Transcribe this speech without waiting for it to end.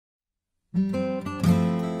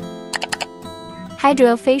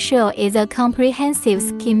Hydra facial is a comprehensive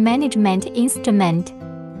skin management instrument.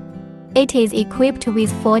 It is equipped with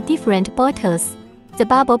 4 different bottles. The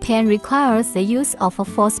bubble pen requires the use of a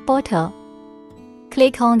 4th bottle.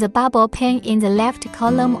 Click on the bubble pen in the left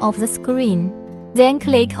column of the screen. Then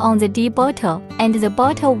click on the D bottle and the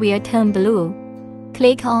bottle will turn blue.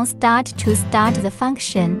 Click on Start to start the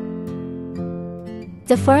function.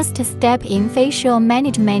 The first step in facial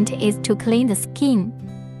management is to clean the skin.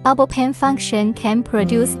 Bubble pen function can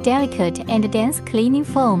produce delicate and dense cleaning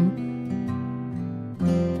foam.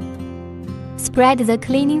 Spread the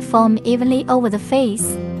cleaning foam evenly over the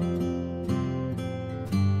face.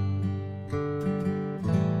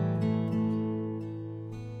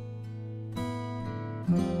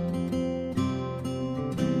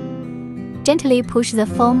 Gently push the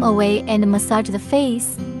foam away and massage the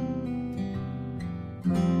face.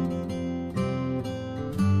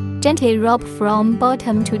 Gently rub from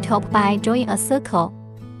bottom to top by drawing a circle.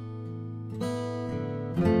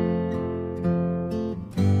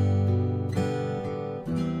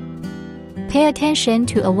 Pay attention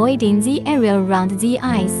to avoiding the area around the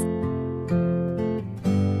eyes.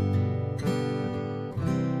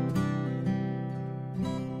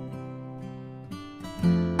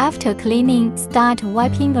 After cleaning, start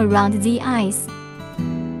wiping around the eyes.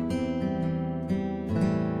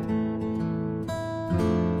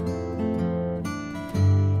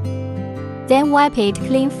 Then wipe it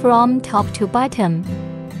clean from top to bottom.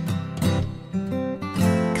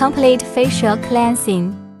 Complete facial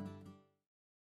cleansing.